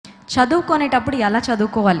చదువుకునేటప్పుడు ఎలా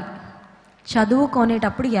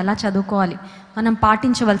చదువుకోవాలి మనం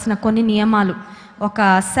పాటించవలసిన కొన్ని నియమాలు ఒక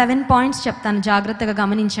 7 పాయింట్స్ చెప్తాను, జాగ్రత్తగా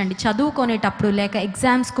గమనించండి. చదువుకునేటప్పుడు లేక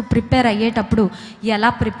ఎగ్జామ్స్కు ప్రిపేర్ అయ్యేటప్పుడు ఎలా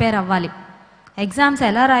ప్రిపేర్ అవ్వాలి, ఎగ్జామ్స్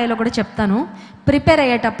ఎలా రాయాలో కూడా చెప్తాను. ప్రిపేర్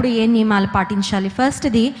అయ్యేటప్పుడు ఏ నియమాలు పాటించాలి.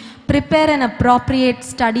 ఫస్ట్ది, ప్రిపేర్ అన్ అప్రోప్రియేట్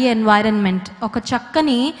స్టడీ ఎన్వైరన్మెంట్. ఒక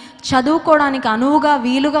చక్కని చదువుకోవడానికి అనువుగా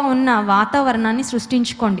వీలుగా ఉన్న వాతావరణాన్ని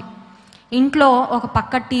సృష్టించుకోండి. ఇంట్లో ఒక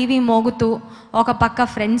పక్క టీవీ మోగుతూ, ఒక పక్క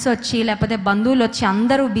ఫ్రెండ్స్ వచ్చి లేకపోతే బంధువులు వచ్చి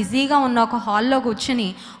అందరూ బిజీగా ఉన్న ఒక హాల్లో కూర్చొని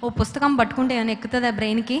ఓ పుస్తకం పట్టుకుంటే ఏమైనా ఎక్కుతుందా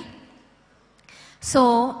బ్రెయిన్కి? సో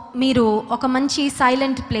మీరు ఒక మంచి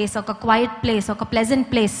సైలెంట్ ప్లేస్, ఒక క్వైట్ ప్లేస్, ఒక ప్లెజెంట్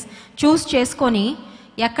ప్లేస్ చూస్ చేసుకొని,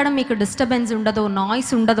 ఎక్కడ మీకు డిస్టర్బెన్స్ ఉండదో,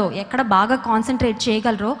 నాయిస్ ఉండదో, ఎక్కడ బాగా కాన్సన్ట్రేట్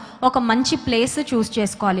చేయగలరో ఒక మంచి ప్లేస్ చూస్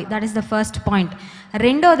చేసుకోవాలి. That is the first point.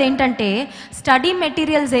 రెండోది ఏంటంటే, స్టడీ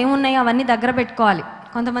మెటీరియల్స్ ఏమున్నాయో అవన్నీ దగ్గర పెట్టుకోవాలి.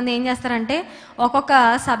 కొంతమంది ఏం చేస్తారంటే ఒక్కొక్క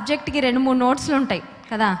సబ్జెక్ట్కి 2-3 నోట్స్లు ఉంటాయి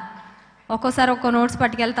కదా, ఒక్కోసారి ఒక్కో నోట్స్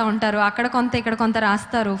పట్టుకెళ్తూ ఉంటారు. అక్కడ కొంత ఇక్కడ కొంత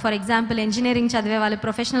రాస్తారు. ఫర్ ఎగ్జాంపుల్ ఇంజనీరింగ్ చదివే వాళ్ళు,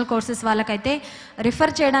 ప్రొఫెషనల్ కోర్సెస్ వాళ్ళకైతే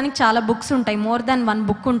రిఫర్ చేయడానికి చాలా బుక్స్ ఉంటాయి, మోర్ దాన్ 1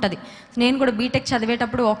 బుక్ ఉంటుంది. నేను కూడా బీటెక్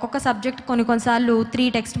చదివేటప్పుడు ఒక్కొక్క సబ్జెక్ట్ కొన్నిసార్లు 3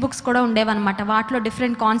 టెక్స్ట్ బుక్స్ కూడా ఉండేవన్నమాట. వాటిలో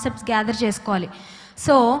డిఫరెంట్ కాన్సెప్ట్స్ గ్యాదర్ చేసుకోవాలి.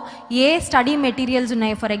 సో ఏ స్టడీ మెటీరియల్స్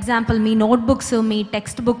ఉన్నాయో, for example me notebooks, me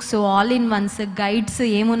text books, all in once, guides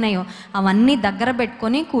ఏమున్నాయో అవన్నీ దగ్గర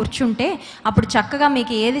పెట్టుకొని కూర్చుంటే అప్పుడు చక్కగా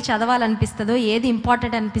మీకు ఏది చదవాలనిపిస్తుందో, ఏది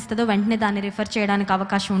ఇంపార్టెంట్ అనిపిస్తుందో వెంటనే దాన్ని రిఫర్ చేయడానికి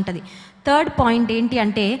అవకాశం ఉంటుంది. థర్డ్ పాయింట్ ఏంటి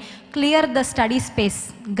అంటే, క్లియర్ ద స్టడీ స్పేస్.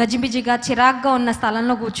 గజిబిజిగా చిరాగ్గా ఉన్న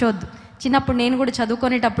స్థలంలో కూర్చోవద్దు. చిన్నప్పుడు నేను కూడా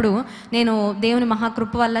చదువుకునేటప్పుడు, నేను దేవుని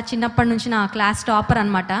మహాకృప వల్ల చిన్నప్పటి నుంచి నా క్లాస్ టాపర్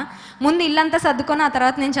అనమాట. ముందు ఇల్లంతా సర్దుకొని ఆ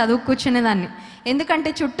తర్వాత నేను చదువు కూర్చునేదాన్ని. ఎందుకంటే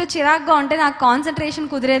చుట్టూ చిరాగ్గా ఉంటే నాకు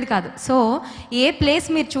కాన్సన్ట్రేషన్ కుదిరేది కాదు. సో ఏ ప్లేస్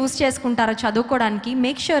మీరు చూస్ చేసుకుంటారో చదువుకోవడానికి,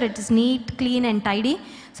 make sure it is neat, clean and tidy.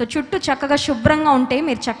 So చుట్టూ చక్కగా శుభ్రంగా ఉంటే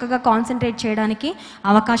మీరు చక్కగా కాన్సన్ట్రేట్ చేయడానికి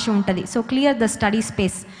అవకాశం ఉంటుంది. So clear the study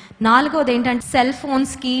space. నాలుగోది ఏంటంటే, సెల్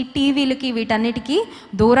ఫోన్స్కి, టీవీలకి, వీటన్నిటికీ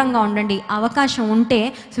దూరంగా ఉండండి. అవకాశం ఉంటే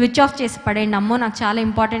స్విచ్ ఆఫ్ చేసి పడేయండి. అమ్మో నాకు చాలా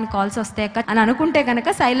ఇంపార్టెంట్ కాల్స్ వస్తాయి అని అనుకుంటే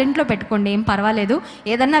కనుక సైలెంట్లో పెట్టుకోండి, ఏం పర్వాలేదు.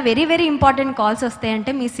 ఏదన్నా వెరీ వెరీ ఇంపార్టెంట్ కాల్స్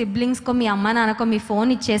వస్తాయంటే మీ సిబ్లింగ్స్కో, మీ అమ్మ నాన్నకో మీ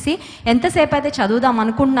ఫోన్ ఇచ్చేసి ఎంతసేపు అయితే చదువుదాం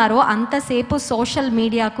అనుకుంటున్నారో అంతసేపు సోషల్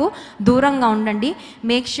మీడియాకు దూరంగా ఉండండి.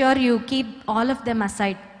 Make sure you keep all of them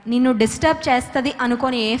aside. నిన్ను డిస్టర్బ్ చేస్తుంది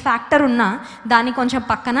అనుకొని ఏ ఫ్యాక్టర్ ఉన్నా దాన్ని కొంచెం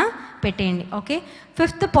పక్కన పెట్టేయండి. ఓకే.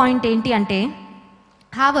 ఫిఫ్త్ పాయింట్ ఏంటి అంటే,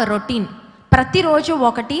 హ్యావ్ అ రొటీన్. ప్రతిరోజు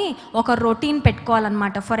ఒక రొటీన్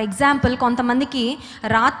పెట్టుకోవాలన్నమాట. ఫర్ ఎగ్జాంపుల్, కొంతమందికి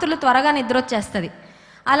రాత్రులు త్వరగా నిద్ర వచ్చేస్తుంది.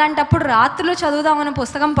 అలాంటప్పుడు రాత్రులు చదువుదామని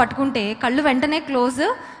పుస్తకం పట్టుకుంటే కళ్ళు వెంటనే క్లోజ్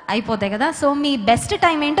అయిపోతాయి కదా. సో మీ బెస్ట్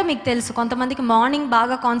టైం ఏంటో మీకు తెలుసు. కొంతమందికి మార్నింగ్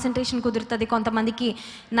బాగా కాన్సన్ట్రేషన్ కుదురుతుంది, కొంతమందికి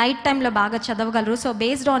నైట్ టైంలో బాగా చదవగలరు. So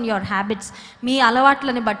based on your habits, మీ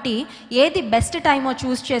అలవాట్లని బట్టి ఏది బెస్ట్ టైమో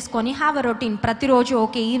చూస్ చేసుకొని హ్యావ్ అ రొటీన్. ప్రతిరోజు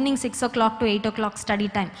okay, evening 6 o'clock to 8 o'clock study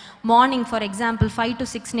time, morning for example 5 to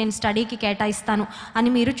 6 నేను స్టడీకి కేటాయిస్తాను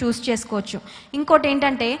అని మీరు చూస్ చేసుకోవచ్చు. ఇంకోటి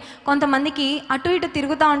ఏంటంటే, కొంతమందికి అటు ఇటు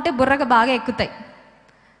తిరుగుతూ ఉంటే బుర్రగా బాగా ఎక్కుతాయి.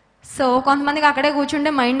 సో కొంతమందికి అక్కడే కూర్చుంటే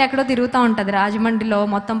మైండ్ ఎక్కడో తిరుగుతూ ఉంటుంది, రాజమండ్రిలో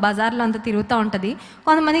మొత్తం బజార్లో అంతా తిరుగుతూ ఉంటుంది.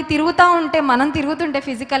 కొంతమందికి తిరుగుతూ ఉంటే, మనం తిరుగుతుంటే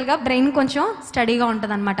ఫిజికల్గా బ్రెయిన్ కొంచెం స్టడీగా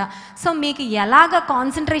ఉంటుంది అనమాట. సో మీకు ఎలాగ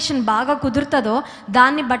కాన్సన్ట్రేషన్ బాగా కుదురుతుందో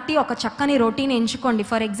దాన్ని బట్టి ఒక చక్కని రొటీన్ ఎంచుకోండి.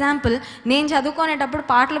 ఫర్ ఎగ్జాంపుల్, నేను చదువుకునేటప్పుడు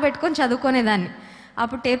పాటలు పెట్టుకొని చదువుకునేదాన్ని.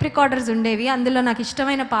 అప్పుడు టేప్ రికార్డర్స్ ఉండేవి, అందులో నాకు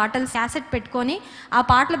ఇష్టమైన పాటలు క్యాసెట్ పెట్టుకొని ఆ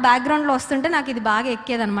పాటలు బ్యాక్గ్రౌండ్లో వస్తుంటే నాకు ఇది బాగా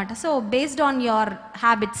ఎక్కేదనమాట. So based on your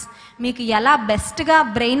habits, మీకు ఎలా బెస్ట్గా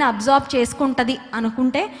బ్రెయిన్ అబ్జార్బ్ చేసుకుంటుంది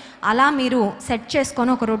అనుకుంటే అలా మీరు సెట్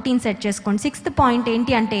చేసుకొని ఒక రొటీన్ సెట్ చేసుకోండి. సిక్స్త్ పాయింట్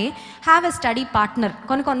ఏంటి అంటే, హ్యావ్ ఎ స్టడీ పార్ట్నర్.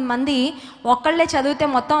 కొంతమంది ఒక్కళ్ళే చదివితే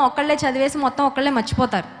మొత్తం ఒక్కళ్ళే చదివేసి మొత్తం ఒక్కళ్ళే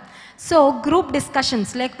మర్చిపోతారు. సో గ్రూప్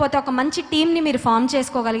డిస్కషన్స్ లేకపోతే ఒక మంచి టీమ్ని మీరు ఫామ్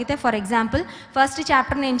చేసుకోగలిగితే, ఫర్ ఎగ్జాంపుల్ ఫస్ట్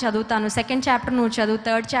చాప్టర్ నేను చదువుతాను, సెకండ్ చాప్టర్ నువ్వు చదువు,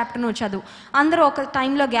 థర్డ్ చాప్టర్ నువ్వు చదువు, అందరూ ఒక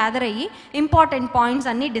టైంలో గ్యాదర్ అయ్యి ఇంపార్టెంట్ పాయింట్స్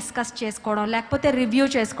అన్నీ డిస్కస్ చేసుకోవడం, లేకపోతే రివ్యూ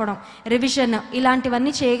చేసుకోవడం, రివిజన్,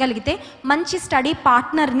 ఇలాంటివన్నీ చేయగలిగితే మంచి స్టడీ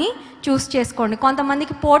పార్ట్నర్ని చూస్ చేసుకోండి.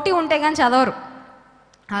 కొంతమందికి పోటీ ఉంటే కానీ చదవరు.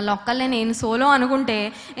 వాళ్ళొక్కళ్ళే నేను సోలో అనుకుంటే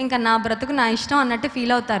ఇంకా నా బ్రతుకు నా ఇష్టం అన్నట్టు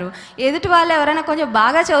ఫీల్ అవుతారు. ఎదుటి వాళ్ళు ఎవరైనా కొంచెం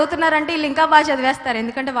బాగా చదువుతున్నారంటే వీళ్ళు ఇంకా బాగా చదివేస్తారు,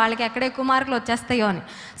 ఎందుకంటే వాళ్ళకి ఎక్కడ ఎక్కువ మార్కులు వచ్చేస్తాయో అని.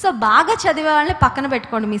 సో బాగా చదివే వాళ్ళని పక్కన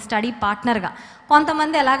పెట్టుకోండి మీ స్టడీ పార్ట్నర్గా.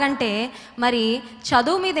 కొంతమంది ఎలాగంటే, మరి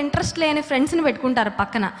చదువు మీద ఇంట్రెస్ట్ లేని ఫ్రెండ్స్ని పెట్టుకుంటారు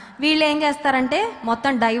పక్కన. వీళ్ళు ఏం చేస్తారంటే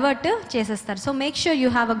మొత్తం డైవర్ట్ చేసేస్తారు. So make sure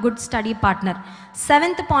you have a good study partner.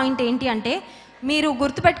 Seventh point ఏంటి అంటే, మీరు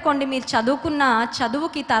గుర్తుపెట్టుకోండి, మీరు చదువుకున్న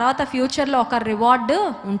చదువుకి తర్వాత ఫ్యూచర్లో ఒక రివార్డు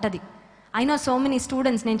ఉంటుంది. I know so many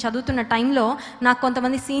students, నేను చదువుతున్న టైంలో నాకు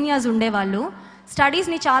కొంతమంది సీనియర్స్ ఉండేవాళ్ళు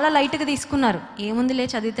స్టడీస్ని చాలా లైట్గా తీసుకున్నారు. ఏముందిలే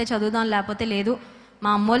చదివితే చదువుదాం లేకపోతే లేదు,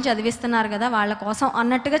 మా అమ్మోళ్ళు చదివిస్తున్నారు కదా వాళ్ళ కోసం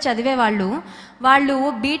అన్నట్టుగా చదివేవాళ్ళు. వాళ్ళు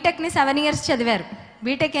బీటెక్ని 7 years చదివారు.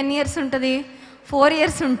 బీటెక్ ఎన్ని ఇయర్స్ ఉంటుంది? 4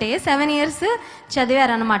 years ఉంటే 7 years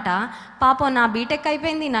చదివారనమాట. పాపం నా బీటెక్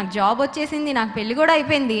అయిపోయింది, నాకు జాబ్ వచ్చేసింది, నాకు పెళ్ళి కూడా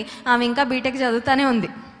అయిపోయింది, ఆమె ఇంకా బీటెక్ చదువుతానే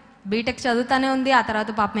ఉంది. ఆ తర్వాత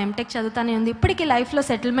పాపం ఎంటెక్ చదువుతానే ఉంది. ఇప్పటికీ లైఫ్లో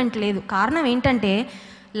సెటిల్మెంట్ లేదు. కారణం ఏంటంటే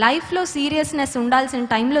లైఫ్లో సీరియస్నెస్ ఉండాల్సిన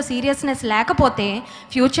టైంలో సీరియస్నెస్ లేకపోతే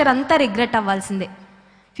ఫ్యూచర్ అంతా రిగ్రెట్ అవ్వాల్సిందే.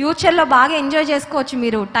 ఫ్యూచర్లో బాగా ఎంజాయ్ చేసుకోవచ్చు,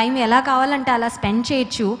 మీరు టైం ఎలా కావాలంటే అలా స్పెండ్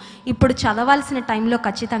చేయొచ్చు. ఇప్పుడు చదవాల్సిన టైంలో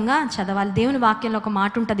ఖచ్చితంగా చదవాలి. దేవుని వాక్యంలో ఒక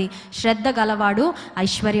మాట ఉంటుంది, శ్రద్ధ గలవాడు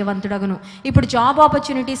ఐశ్వర్యవంతుడగును. ఇప్పుడు జాబ్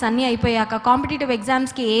ఆపర్చునిటీస్ అన్నీ అయిపోయాక కాంపిటేటివ్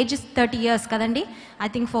ఎగ్జామ్స్కి ఏజ్ 30 years కదండి. I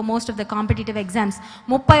think for most of the competitive exams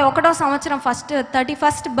 31వ సంవత్సరం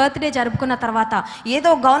 31st బర్త్డే జరుపుకున్న తర్వాత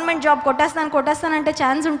ఏదో గవర్నమెంట్ జాబ్ కొట్టేస్తానంటే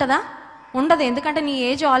ఛాన్స్ ఉంటుందా? ఉండదు. ఎందుకంటే నీ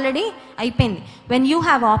ఏజ్ ఆల్రెడీ అయిపోయింది. వెన్ యూ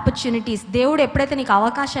హ్యావ్ ఆపర్చునిటీస్, దేవుడు ఎప్పుడైతే నీకు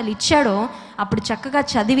అవకాశాలు ఇచ్చాడో అప్పుడు చక్కగా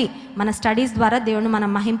చదివి మన స్టడీస్ ద్వారా దేవుడిని మనం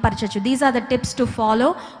మహింపరచచ్చు. These are the tips to follow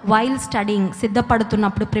while studying,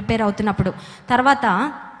 సిద్ధపడుతున్నప్పుడు, prepare అవుతున్నప్పుడు. తర్వాత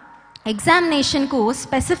ఎగ్జామినేషన్కు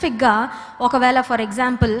స్పెసిఫిక్గా ఒకవేళ ఫర్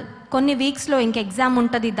ఎగ్జాంపుల్ కొన్ని వీక్స్లో ఇంక ఎగ్జామ్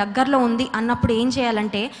ఉంటుంది, దగ్గరలో ఉంది అన్నప్పుడు ఏం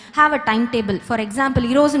చేయాలంటే have a time table. For example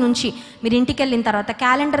ఈరోజు నుంచి మీరు ఇంటికి వెళ్ళిన తర్వాత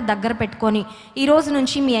క్యాలెండర్ దగ్గర పెట్టుకొని ఈరోజు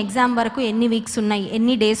నుంచి మీ ఎగ్జామ్ వరకు ఎన్ని వీక్స్ ఉన్నాయి,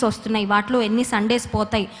 ఎన్ని డేస్ వస్తున్నాయి, వాటిలో ఎన్ని సండేస్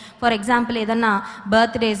పోతాయి. ఫర్ ఎగ్జాంపుల్ ఏదన్నా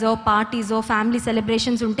బర్త్డేసో పార్టీసో ఫ్యామిలీ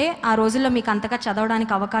సెలబ్రేషన్స్ ఉంటే ఆ రోజుల్లో మీకు అంతగా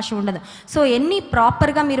చదవడానికి అవకాశం ఉండదు. సో ఎన్ని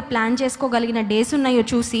ప్రాపర్గా మీరు ప్లాన్ చేసుకోగలిగిన డేస్ ఉన్నాయో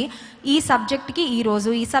చూసి ఈ సబ్జెక్ట్కి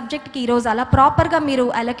ఈరోజు అలా ప్రాపర్గా మీరు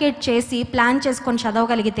అలొకేట్ చేసి ప్లాన్ చేసుకొని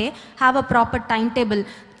చదవగలిగితే have a proper time table,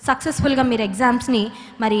 సక్సెస్ఫుల్గా మీరు ఎగ్జామ్స్ని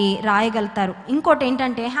మరి రాయగలుగుతారు. ఇంకోటి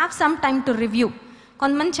ఏంటంటే have some time to review.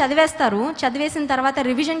 కొంతమంది చదివేస్తారు, చదివేసిన తర్వాత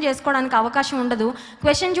రివిజన్ చేసుకోవడానికి అవకాశం ఉండదు.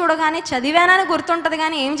 క్వశ్చన్ చూడగానే చదివానని గుర్తుంటుంది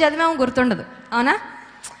కానీ ఏం చదివామో గుర్తుండదు. అవునా?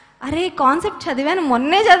 అరే కాన్సెప్ట్ చదివాను,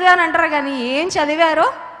 మొన్నే చదివాను అంటారు కానీ ఏం చదివారో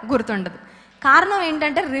గుర్తుండదు. కారణం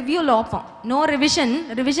ఏంటంటే రివ్యూ లోపం. నో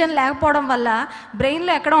రివిజన్ లేకపోవడం వల్ల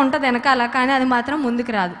బ్రెయిన్లో ఎక్కడ ఉంటుంది వెనకాల, కానీ అది మాత్రం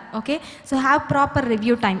ముందుకు రాదు. Okay, so have proper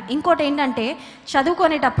review time. ఇంకోటి ఏంటంటే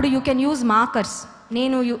చదువుకునేటప్పుడు యూ కెన్ యూజ్ మార్కర్స్.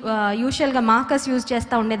 నేను యూజువల్గా మార్కర్స్ యూజ్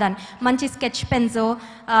చేస్తూ ఉండేదాన్ని. మంచి స్కెచ్ పెన్స్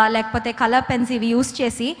లేకపోతే కలర్ పెన్స్ ఇవి యూజ్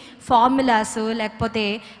చేసి ఫార్ములాస్ లేకపోతే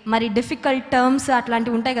మరి డిఫికల్ట్ టర్మ్స్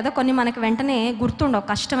అట్లాంటివి ఉంటాయి కదా, కొన్ని మనకు వెంటనే గుర్తుండవు,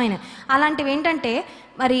 కష్టమైన అలాంటివి ఏంటంటే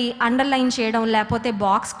మరి అండర్లైన్ చేయడం, లేకపోతే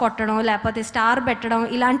బాక్స్ కొట్టడం, లేకపోతే స్టార్ పెట్టడం,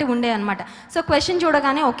 ఇలాంటివి ఉండే అనమాట. సో క్వశ్చన్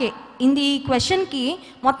చూడగానే ఓకే ఈ క్వశ్చన్కి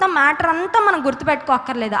మొత్తం మ్యాటర్ అంతా మనం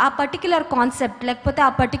గుర్తుపెట్టుకోక్కర్లేదు. ఆ పర్టిక్యులర్ కాన్సెప్ట్ లేకపోతే ఆ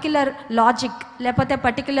పర్టిక్యులర్ లాజిక్ లేకపోతే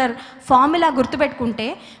పర్టిక్యులర్ ఫార్ములా గుర్తుపెట్టుకుంటే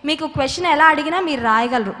మీకు క్వశ్చన్ ఎలా అడిగినా మీరు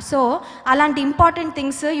రాయగలరు. సో అలాంటి important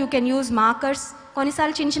things you can use markers.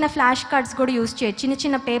 కొన్నిసార్లు చిన్న ఫ్లాష్ కార్డ్స్ కూడా యూజ్ చేయొచ్చు.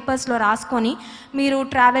 చిన్న పేపర్స్లో రాసుకొని మీరు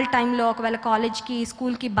ట్రావెల్ టైంలో ఒకవేళ కాలేజ్కి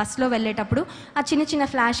స్కూల్కి బస్లో వెళ్ళేటప్పుడు ఆ చిన్న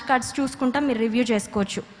ఫ్లాష్ కార్డ్స్ చూసుకుంటా మీరు రివ్యూ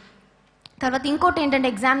చేసుకోవచ్చు. తర్వాత ఇంకోటి ఏంటంటే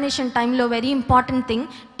ఎగ్జామినేషన్ టైంలో very important thing,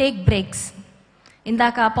 take breaks.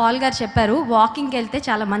 ఇందాక పాల్ గారు చెప్పారు వాకింగ్కి వెళ్తే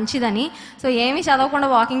చాలా మంచిదని. సో ఏమీ చదవకుండా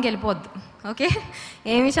వాకింగ్కి వెళ్ళిపోద్దు. ఓకే,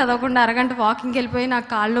 ఏమీ చదవకుండా అరగంట వాకింగ్కి వెళ్ళిపోయి నాకు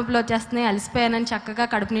కాళ్ళు నొప్పులు వచ్చేస్తున్నాయి, అలసిపోయానని చక్కగా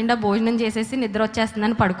కడుపు నిండా భోజనం చేసేసి నిద్ర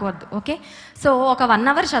వచ్చేస్తుందని పడుకోవద్దు. ఓకే, సో ఒక 1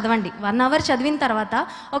 hour చదవండి. 1 hour చదివిన తర్వాత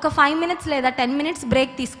ఒక 5 minutes లేదా 10 minutes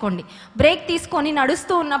బ్రేక్ తీసుకోండి. బ్రేక్ తీసుకొని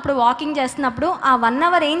నడుస్తూ ఉన్నప్పుడు వాకింగ్ చేస్తున్నప్పుడు ఆ 1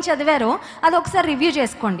 hour ఏం చదివారో అది ఒకసారి రివ్యూ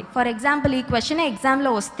చేసుకోండి. ఫర్ ఎగ్జాంపుల్ ఈ క్వశ్చన్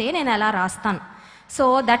ఎగ్జామ్లో వస్తే నేను ఎలా రాస్తాను. సో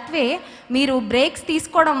దట్ వే మీరు బ్రేక్స్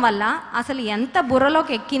తీసుకోవడం వల్ల అసలు ఎంత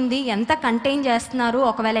బుర్రలోకి ఎక్కింది, ఎంత కంటైన్ చేస్తున్నారు,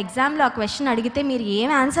 ఒకవేళ ఎగ్జామ్లో ఆ క్వశ్చన్ అడిగితే మీరు ఏం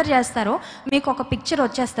ఆన్సర్ చేస్తారో మీకు ఒక పిక్చర్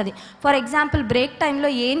వచ్చేస్తుంది. ఫర్ ఎగ్జాంపుల్ బ్రేక్ టైంలో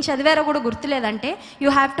ఏం చదివారో కూడా గుర్తులేదంటే you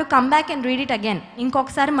have to come back and read it again.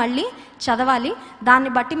 ఇంకొకసారి మళ్ళీ చదవాలి.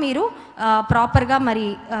 దాన్ని బట్టి మీరు ప్రాపర్గా మరి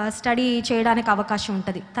స్టడీ చేయడానికి అవకాశం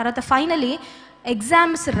ఉంటుంది. తర్వాత ఫైనలీ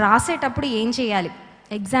ఎగ్జామ్స్ రాసేటప్పుడు ఏం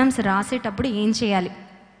చేయాలి?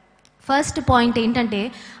 ఫస్ట్ పాయింట్ ఏంటంటే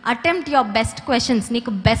అటెంప్ట్ యువర్ బెస్ట్ క్వశ్చన్స్.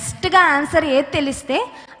 నీకు బెస్ట్గా ఆన్సర్ ఏది తెలిస్తే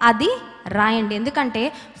అది రాయండి. ఎందుకంటే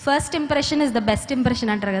first impression is the best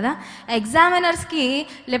impression అంటారు కదా. ఎగ్జామినర్స్కి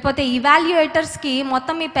లేకపోతే ఇవాల్యుయేటర్స్కి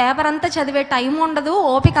మొత్తం మీ పేపర్ అంతా చదివే టైం ఉండదు,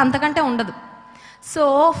 ఓపిక అంతకంటే ఉండదు. సో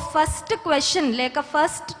ఫస్ట్ క్వశ్చన్ లేక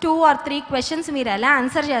ఫస్ట్ 2 or 3 questions మీరు ఎలా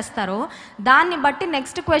ఆన్సర్ చేస్తారో దాన్ని బట్టి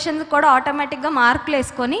నెక్స్ట్ క్వశ్చన్స్ కూడా ఆటోమేటిక్గా మార్కులు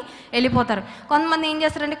వేసుకొని వెళ్ళిపోతారు. కొంతమంది ఏం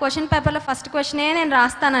చేస్తారంటే క్వశ్చన్ పేపర్లో ఫస్ట్ క్వశ్చనే నేను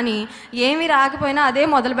రాస్తానని ఏమీ రాకపోయినా అదే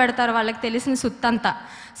మొదలు పెడతారు, వాళ్ళకి తెలిసిన సుత్తంతా.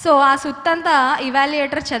 సో ఆ సుత్తంతా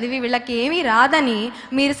ఇవాల్యుయేటర్ చదివి వీళ్ళకి ఏమీ రాదని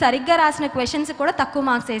మీరు సరిగ్గా రాసిన క్వశ్చన్స్ కూడా తక్కువ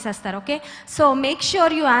మార్క్స్ వేసేస్తారు. Okay, so make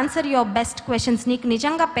sure you answer your best questions. నీకు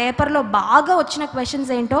నిజంగా పేపర్లో బాగా వచ్చిన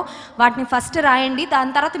క్వశ్చన్స్ ఏంటో వాటిని ఫస్ట్ రాయండి. రాయండి.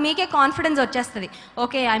 దాని తర్వాత మీకే కాన్ఫిడెన్స్ వచ్చేస్తుంది.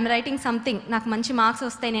 ఓకే, ఐఎమ్ రైటింగ్ సంథింగ్, నాకు మంచి మార్క్స్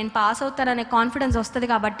వస్తాయి, నేను పాస్ అవుతాననే కాన్ఫిడెన్స్ వస్తుంది.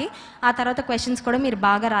 కాబట్టి ఆ తర్వాత క్వశ్చన్స్ కూడా మీరు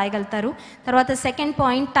బాగా రాయగలుగుతారు. తర్వాత సెకండ్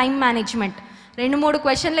పాయింట్, టైం మేనేజ్మెంట్. 2-3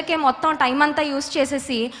 క్వశ్చన్లకే మొత్తం టైం అంతా యూస్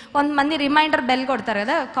చేసేసి కొంతమంది రిమైండర్ బెల్ కొడతారు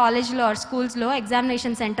కదా కాలేజ్లో ఆర్ స్కూల్స్లో,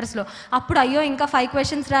 ఎగ్జామినేషన్ సెంటర్స్లో. అప్పుడు అయ్యో ఇంకా 5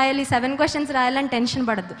 క్వశ్చన్స్ రాయాలి, 7 క్వశ్చన్స్ రాయాలని టెన్షన్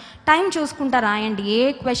పడద్దు. టైం చూసుకుంటా రాయండి. ఏ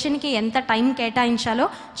క్వశ్చన్కి ఎంత టైం కేటాయించాలో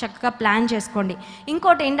చక్కగా ప్లాన్ చేసుకోండి.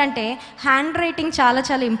 ఇంకోటి ఏంటంటే హ్యాండ్ రైటింగ్ చాలా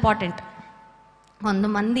చాలా ఇంపార్టెంట్.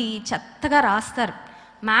 కొంతమంది చెత్తగా రాస్తారు,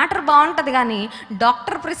 మ్యాటర్ బాగుంటుంది కానీ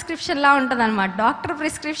డాక్టర్ ప్రిస్క్రిప్షన్లా ఉంటుంది అనమాట. డాక్టర్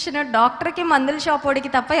ప్రిస్క్రిప్షన్ డాక్టర్కి మందుల షాప్ వాడికి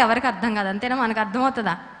తప్ప ఎవరికి అర్థం కాదు. అంతేనా? మనకు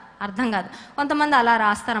అర్థమవుతుందా? అర్థం కాదు. కొంతమంది అలా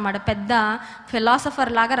రాస్తారన్నమాట, పెద్ద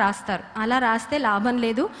ఫిలాసఫర్ లాగా రాస్తారు. అలా రాస్తే లాభం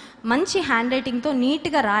లేదు. మంచి హ్యాండ్ రైటింగ్తో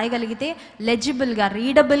నీట్గా రాయగలిగితే, లెజిబుల్గా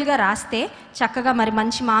రీడబుల్గా రాస్తే చక్కగా మరి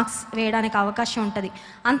మంచి మార్క్స్ వేయడానికి అవకాశం ఉంటుంది.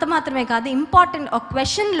 అంత మాత్రమే కాదు, ఇంపార్టెంట్ ఒక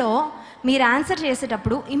క్వశ్చన్లో మీరు ఆన్సర్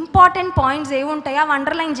చేసేటప్పుడు ఇంపార్టెంట్ పాయింట్స్ ఏవి ఉంటాయో అవి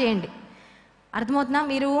అండర్లైన్ చేయండి. అర్థమవుతుందా?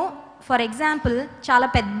 మీరు ఫర్ ఎగ్జాంపుల్ చాలా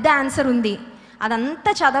పెద్ద ఆన్సర్ ఉంది,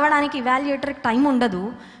 అదంతా చదవడానికి ఇవాల్యుయేటర్కి టైం ఉండదు.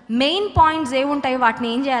 మెయిన్ పాయింట్స్ ఏవి ఉంటాయో వాటిని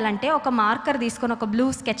ఏం చేయాలంటే ఒక మార్కర్ తీసుకొని, ఒక బ్లూ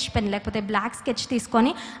స్కెచ్ పెన్ లేకపోతే బ్లాక్ స్కెచ్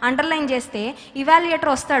తీసుకొని అండర్లైన్ చేస్తే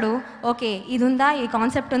ఇవాల్యుయేటర్ వస్తాడు. ఓకే, ఇది ఉందా, ఈ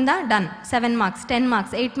కాన్సెప్ట్ ఉందా, డన్, 7 మార్క్స్ 10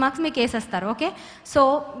 మార్క్స్ 8 మార్క్స్ మీకు వేసేస్తారు. Okay, so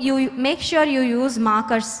you make sure you use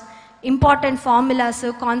markers. Important formulas,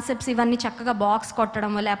 concepts ఇవన్నీ చక్కగా బాక్స్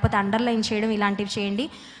కొట్టడం లేకపోతే అండర్లైన్ చేయడం ఇలాంటివి చేయండి.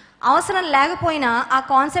 అవసరం లేకపోయినా ఆ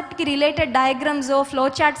కాన్సెప్ట్కి రిలేటెడ్ డయాగ్రామ్స్, ఫ్లో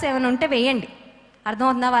చార్ట్స్ ఏమైనా ఉంటే వేయండి.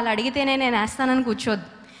 అర్థమవుతుందా? వాళ్ళు అడిగితేనే నేను వేస్తానని కూర్చోద్దు.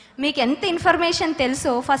 మీకు ఎంత ఇన్ఫర్మేషన్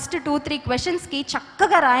తెలుసో ఫస్ట్ 2-3 క్వశ్చన్స్కి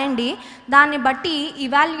చక్కగా రాయండి. దాన్ని బట్టి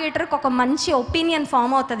ఇవాల్యుయేటర్కి ఒక మంచి ఒపీనియన్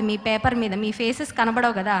ఫామ్ అవుతుంది మీ పేపర్ మీద. మీ ఫేసెస్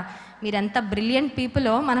కనబడవు కదా, మీరు ఎంత బ్రిలియంట్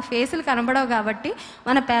పీపులో మన ఫేసులు కనబడవు కాబట్టి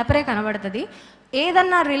మన పేపరే కనబడుతుంది.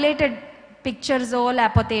 ఏదన్నా రిలేటెడ్ పిక్చర్సో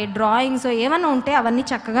లేకపోతే డ్రాయింగ్సో ఏమన్నా ఉంటే అవన్నీ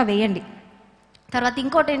చక్కగా వేయండి. తర్వాత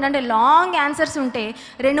ఇంకోటి ఏంటంటే లాంగ్ ఆన్సర్స్ ఉంటే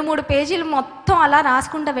 2-3 పేజీలు మొత్తం అలా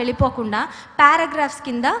రాసుకుంటూ వెళ్ళిపోకుండా పారాగ్రాఫ్స్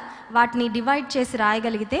కింద వాటిని డివైడ్ చేసి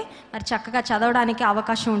రాయగలిగితే మరి చక్కగా చదవడానికి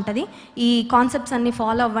అవకాశం ఉంటుంది. ఈ కాన్సెప్ట్స్ అన్నీ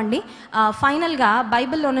ఫాలో అవ్వండి. ఫైనల్గా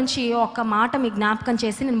బైబిల్లో నుంచి ఒక మాట మీకు జ్ఞాపకం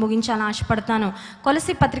చేసి నేను ముగించాలని ఆశపడతాను.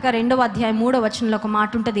 కొలస్సీ పత్రిక 2వ అధ్యాయం 3వ వచనంలో ఒక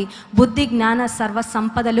మాట ఉంటుంది, బుద్ధి జ్ఞాన సర్వ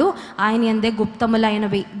సంపదలు ఆయన యందే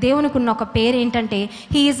గుప్తములైనవి. దేవునికి ఉన్న ఒక పేరు ఏంటంటే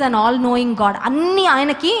he is an all knowing God. అన్నీ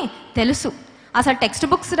ఆయనకి తెలుసు. అసలు టెక్స్ట్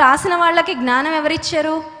బుక్స్ రాసిన వాళ్ళకి జ్ఞానం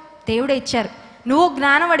ఎవరిచ్చారు? దేవుడే ఇచ్చారు. నువ్వు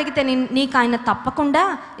జ్ఞానం అడిగితే నీకు ఆయన తప్పకుండా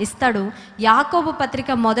ఇస్తాడు. యాకోబు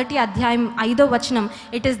పత్రిక 1వ అధ్యాయం 5వ వచనం,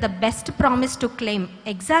 it is the best promise to claim.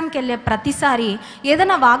 ఎగ్జామ్కి వెళ్ళే ప్రతిసారి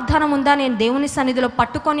ఏదైనా వాగ్దానం ఉందా నేను దేవుని సన్నిధిలో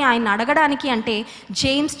పట్టుకొని ఆయన అడగడానికి అంటే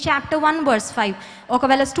జేమ్స్ చాప్టర్ 1 verse 5.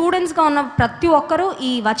 ఒకవేళ స్టూడెంట్స్గా ఉన్న ప్రతి ఒక్కరూ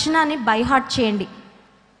ఈ వచనాన్ని బైహార్ట్ చేయండి.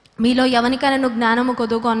 మీలో ఎవరికైనా జ్ఞానము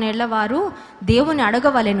కొదువుకొనేళ్ల వారు దేవుని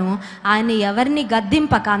అడగవలెను, ఆయన ఎవరిని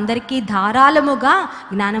గద్దింపక అందరికీ ధారాళముగా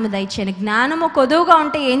జ్ఞానము దయచేయను. జ్ఞానము కొదువుగా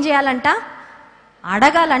ఉంటే ఏం చేయాలంట?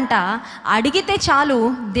 అడగాలంట. అడిగితే చాలు,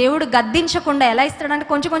 దేవుడు గద్దించకుండా ఎలా ఇస్తాడంటే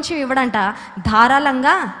కొంచెం కొంచెం ఇవ్వడంట,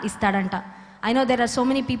 ధారాళంగా ఇస్తాడంట. I know there are so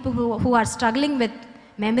many people who are struggling with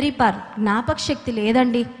memory power. జ్ఞాపక శక్తి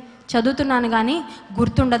లేదండి, చదువుతున్నాను కానీ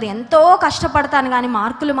గుర్తుండదు, ఎంతో కష్టపడతాను కానీ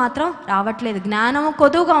మార్కులు మాత్రం రావట్లేదు. జ్ఞానం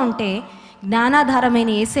కొదువుగా ఉంటే జ్ఞానాధారమైన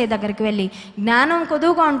యేసే దగ్గరికి వెళ్ళి, జ్ఞానం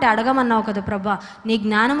కొదువుగా ఉంటే అడగమన్నావు కదా ప్రభా, నీ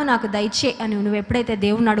జ్ఞానము నాకు దయచే అని నువ్వు ఎప్పుడైతే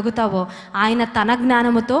దేవుని అడుగుతావో ఆయన తన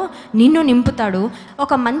జ్ఞానముతో నిన్ను నింపుతాడు.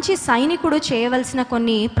 ఒక మంచి సైనికుడు చేయవలసిన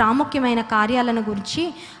కొన్ని ప్రాముఖ్యమైన కార్యాలను గురించి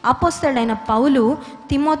అపోస్తలుడైన పౌలు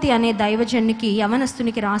తిమోతి అనే దైవజనునికి,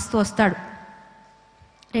 యవనస్తునికి రాస్తూ వస్తాడు.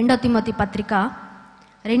 2వ తిమోతి పత్రిక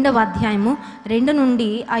 2వ అధ్యాయము 2 నుండి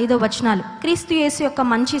 5వ వచనాలు. క్రీస్తు యేసు యొక్క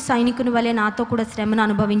మంచి సైనికుని వలె నాతో కూడా శ్రమను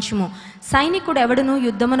అనుభవించుము. సైనికుడు ఎవడును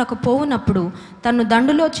యుద్ధమునకు పోవునప్పుడు తన్ను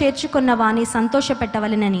దండులో చేర్చుకున్న వాని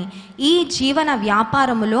సంతోషపెట్టవలెనని ఈ జీవన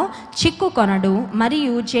వ్యాపారములో చిక్కుకొనడు.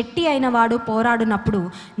 మరియు జట్టి అయిన వాడు పోరాడునప్పుడు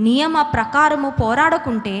నియమ ప్రకారము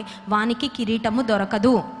పోరాడకుంటే వానికి కిరీటము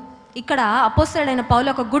దొరకదు. ఇక్కడ అపోస్తలుడైన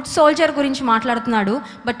పౌలు ఒక గుడ్ సోల్జర్ గురించి మాట్లాడుతున్నాడు.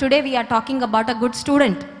 But today we are talking about a good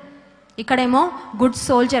student. ఇక్కడేమో గుడ్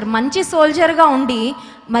సోల్జర్, మంచి సోల్జర్గా ఉండి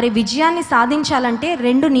మరి విజయాన్ని సాధించాలంటే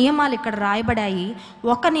 2 నియమాలు ఇక్కడ రాయబడాయి.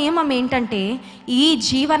 ఒక నియమం ఏంటంటే ఈ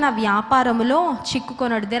జీవన వ్యాపారములో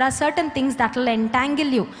చిక్కుకొనడు. There are certain things that will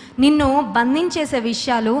entangle you. నిన్ను బంధించేసే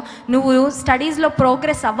విషయాలు, నువ్వు స్టడీస్లో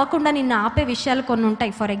ప్రోగ్రెస్ అవ్వకుండా నిన్ను ఆపే విషయాలు కొన్ని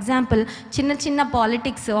ఉంటాయి. ఫర్ ఎగ్జాంపుల్ చిన్న చిన్న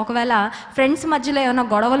పాలిటిక్స్, ఒకవేళ ఫ్రెండ్స్ మధ్యలో ఏమైనా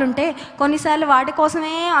గొడవలు ఉంటే కొన్నిసార్లు వాటి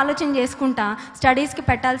కోసమే ఆలోచన చేసుకుంటా స్టడీస్కి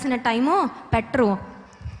పెట్టాల్సిన టైము పెట్టరు.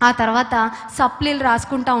 ఆ తర్వాత సప్లీలు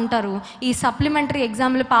రాసుకుంటూ ఉంటారు. ఈ సప్లిమెంటరీ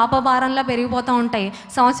ఎగ్జామ్లు పాపభారంలో పెరిగిపోతూ ఉంటాయి.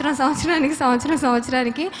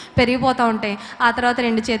 సంవత్సరానికి పెరిగిపోతూ ఉంటాయి. ఆ తర్వాత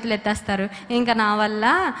 2 చేతులు ఎత్తేస్తారు, ఇంకా నా వల్ల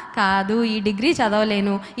కాదు, ఈ డిగ్రీ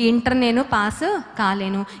చదవలేను, ఈ ఇంటర్ నేను పాస్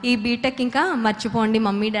కాలేను, ఈ బీటెక్ ఇంకా మర్చిపోండి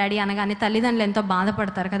మమ్మీ డాడీ అనగానే తల్లిదండ్రులు ఎంతో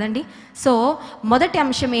బాధపడతారు కదండి. సో మొదటి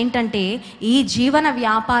అంశం ఏంటంటే, ఈ జీవన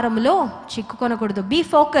వ్యాపారంలో చిక్కుకొనకూడదు. Be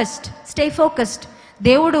focused, stay focused.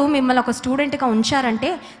 దేవుడు మిమ్మల్ని ఒక స్టూడెంట్గా ఉంచారంటే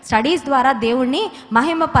స్టడీస్ ద్వారా దేవుణ్ణి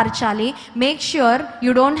మహిమపరచాలి. Make sure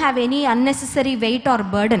you don't have any unnecessary wait are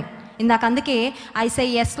burden. ఇందాక అందుకే ఐ సే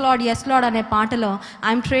ఎస్ లార్డ్ అనే పాటలో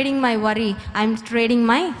I'm trading my worry, I'm trading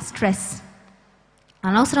my stress.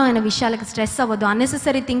 అనవసరమైన విషయాలకు స్ట్రెస్ అవ్వద్దు,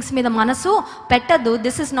 అన్నెసెసరీ థింగ్స్ మీద మనసు పెట్టద్దు.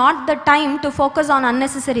 This is not the time to focus on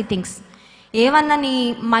unnecessary things. ఏమన్నా నీ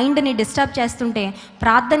మైండ్ని డిస్టర్బ్ చేస్తుంటే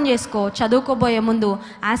ప్రార్థన చేసుకో. చదువుకోబోయే ముందు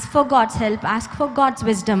ask for God's help, ask for God's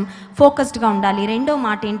wisdom, ఫోకస్డ్గా ఉండాలి. రెండో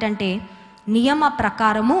మాట ఏంటంటే, నియమ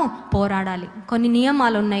ప్రకారము పోరాడాలి. కొన్ని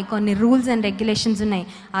నియమాలు ఉన్నాయి, కొన్ని రూల్స్ అండ్ రెగ్యులేషన్స్ ఉన్నాయి.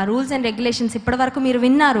 ఆ రూల్స్ అండ్ రెగ్యులేషన్స్ ఇప్పటివరకు మీరు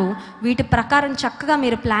విన్నారు. వీటి ప్రకారం చక్కగా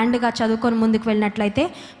మీరు ప్లాన్డ్గా చదువుకొని ముందుకు వెళ్ళినట్లయితే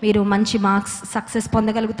మీరు మంచి మార్క్స్, సక్సెస్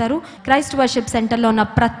పొందగలుగుతారు. క్రైస్ట్ వర్షిప్ సెంటర్లో ఉన్న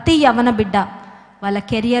ప్రతి యవన బిడ్డ వాళ్ళ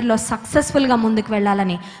కెరియర్లో సక్సెస్ఫుల్గా ముందుకు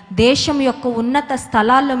వెళ్ళాలని, దేశం యొక్క ఉన్నత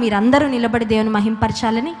స్థలాల్లో మీరందరూ నిలబడి దేవుని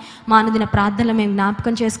మహింపరచాలని మా అనుదిన ప్రార్థనలో మేము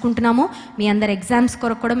జ్ఞాపకం చేసుకుంటున్నాము. మీ అందరి ఎగ్జామ్స్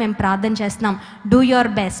కొరకు కూడా మేము ప్రార్థన చేస్తున్నాం. Do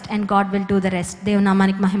your best and God will do the rest. దేవుని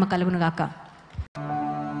నామానికి మహిమ కలుగును గాక.